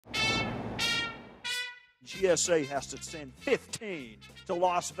GSA has to send 15 to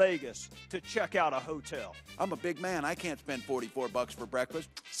Las Vegas to check out a hotel. I'm a big man. I can't spend $44 for breakfast.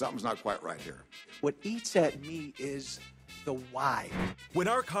 Something's not quite right here. What eats at me is the why. When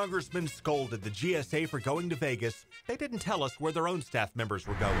our congressman scolded the GSA for going to Vegas, they didn't tell us where their own staff members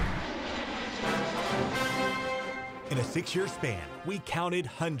were going. In a 6-year span, we counted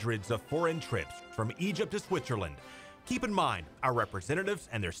hundreds of foreign trips from Egypt to Switzerland. Keep in mind, our representatives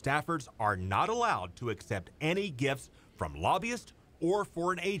and their staffers are not allowed to accept any gifts from lobbyists or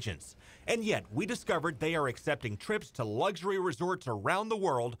foreign agents. And yet, we discovered they are accepting trips to luxury resorts around the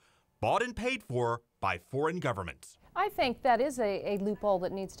world, bought and paid for by foreign governments. I think that is a loophole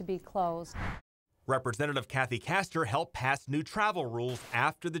that needs to be closed. Representative Kathy Castor helped pass new travel rules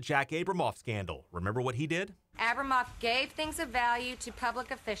after the Jack Abramoff scandal. Remember what he did? Abramoff gave things of value to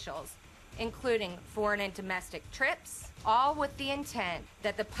public officials, including foreign and domestic trips, all with the intent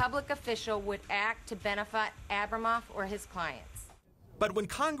that the public official would act to benefit Abramoff or his clients. But when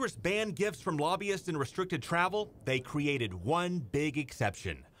Congress banned gifts from lobbyists and restricted travel, they created one big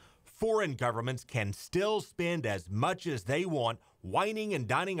exception. Foreign governments can still spend as much as they want whining and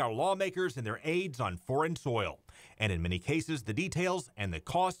dining our lawmakers and their aides on foreign soil. And in many cases, the details and the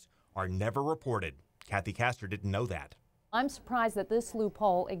costs are never reported. Kathy Castor didn't know that. I'm surprised that this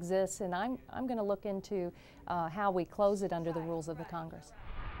loophole exists, and I'm going to look into how we close it under the rules of the Congress.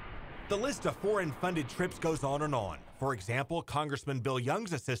 The list of foreign-funded trips goes on and on. For example, Congressman Bill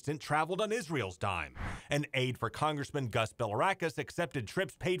Young's assistant traveled on Israel's dime. An aide for Congressman Gus Bilirakis accepted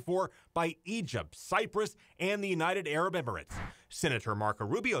trips paid for by Egypt, Cyprus, and the United Arab Emirates. Senator Marco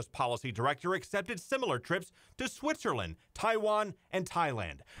Rubio's policy director accepted similar trips to Switzerland, Taiwan, and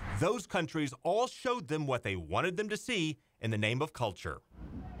Thailand. Those countries all showed them what they wanted them to see in the name of culture.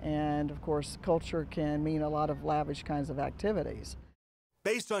 And of course, culture can mean a lot of lavish kinds of activities.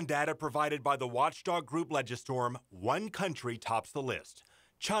 Based on data provided by the watchdog group Legistorm, one country tops the list.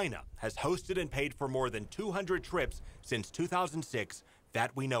 China has hosted and paid for more than 200 trips since 2006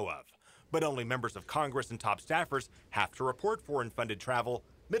 that we know of. But only members of Congress and top staffers have to report foreign-funded travel.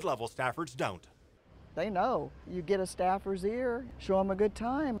 Mid-level staffers don't. They know. You get a staffer's ear, show them a good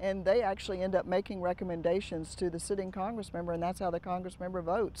time, and they actually end up making recommendations to the sitting Congress member, and that's how the Congress member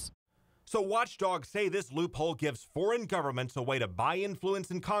votes. So watchdogs say this loophole gives foreign governments a way to buy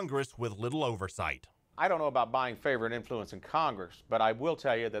influence in Congress with little oversight. I don't know about buying favor and influence in Congress, but I will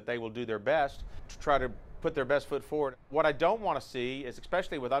tell you that they will do their best to try to put their best foot forward. What I don't want to see is,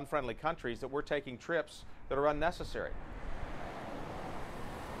 especially with unfriendly countries, that we're taking trips that are unnecessary.